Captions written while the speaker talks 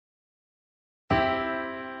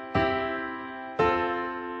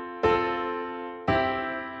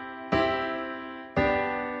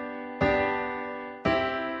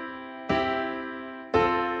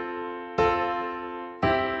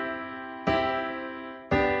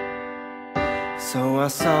So I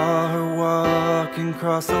saw her walking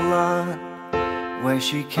across the lot. Where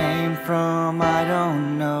she came from, I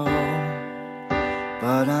don't know,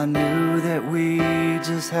 but I knew that we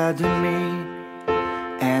just had to meet,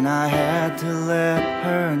 and I had to let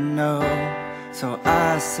her know. So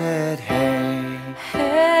I said, hey,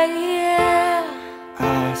 hey, yeah.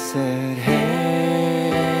 I said,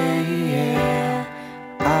 hey, yeah.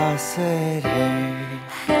 I said, hey,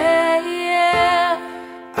 Hey, yeah.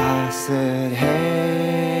 I said,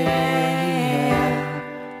 hey, yeah.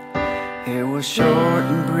 It was short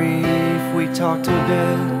and brief, we talked a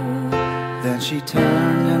bit, then she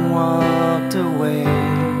turned and walked away.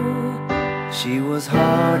 She was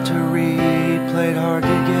hard to read, played hard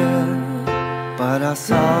to get, but I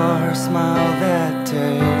saw her smile that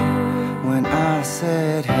day when I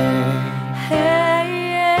said, hey, Hey,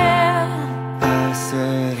 yeah. I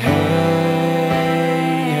said, hey,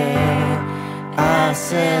 yeah. I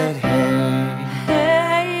said, hey,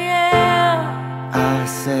 Hey, yeah. I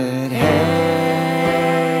said, hey,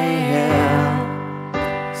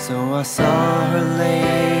 yeah. So I saw her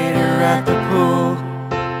later at the pool,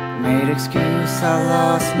 made excuse I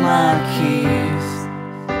lost my keys,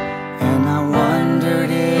 and I wondered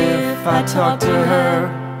if I talked to her,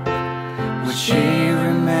 would she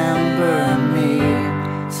remember me?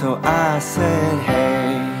 So I said,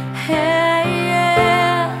 hey, Hey,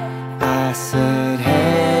 yeah. I said,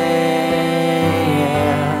 hey,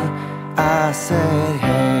 yeah. I said,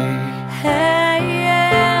 hey, Hey,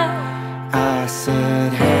 yeah. I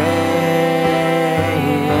said, hey,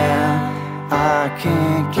 yeah. I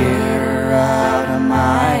can't get her out of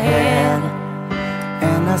my head,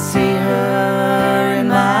 and I see her in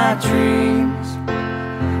my dreams.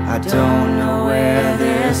 I don't know where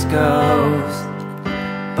this goes,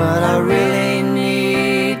 but I really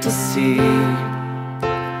need to see.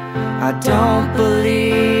 I don't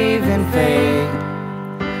believe in fate,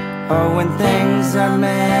 or when things are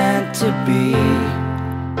meant to be,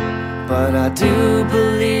 but I do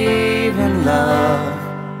believe in love,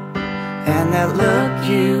 and that look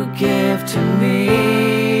you give to me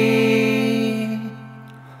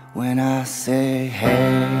when I say,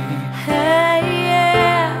 hey, Hey,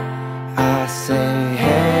 yeah. I say,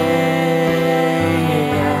 hey,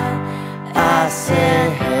 yeah. I say,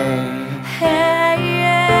 hey, Hey,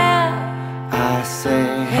 yeah. I say,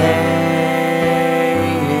 hey,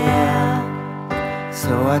 yeah.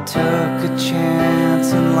 So I took a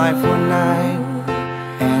chance in life one night,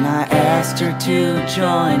 and I asked her to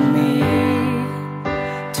join me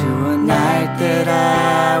to a night that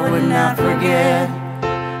I would not forget.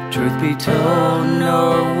 Truth be told,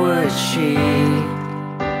 nor would she.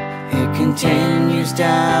 It continues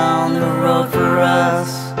down the road for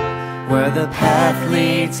us. Where the path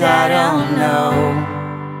leads, I don't know,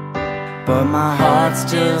 but my heart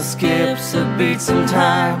still skips a beat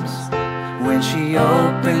sometimes when she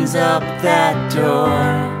opens up that door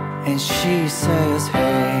and she says,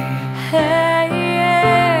 hey, Hey,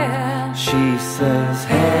 yeah. she says,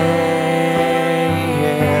 hey,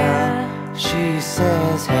 yeah. She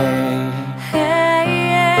says, hey, Hey,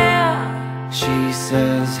 yeah. she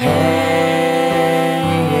says, hey,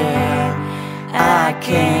 yeah. I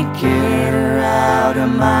can't get her out of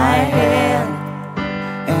my head,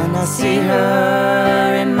 and I see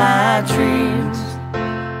her in my dreams.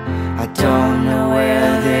 I don't know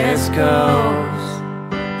where this goes,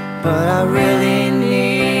 but I really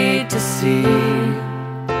need to see.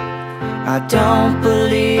 I don't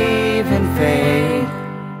believe in fate,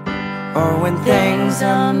 or when things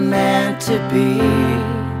are meant to be,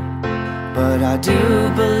 but I do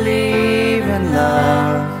believe in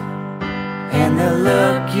love, and the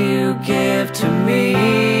look you give to me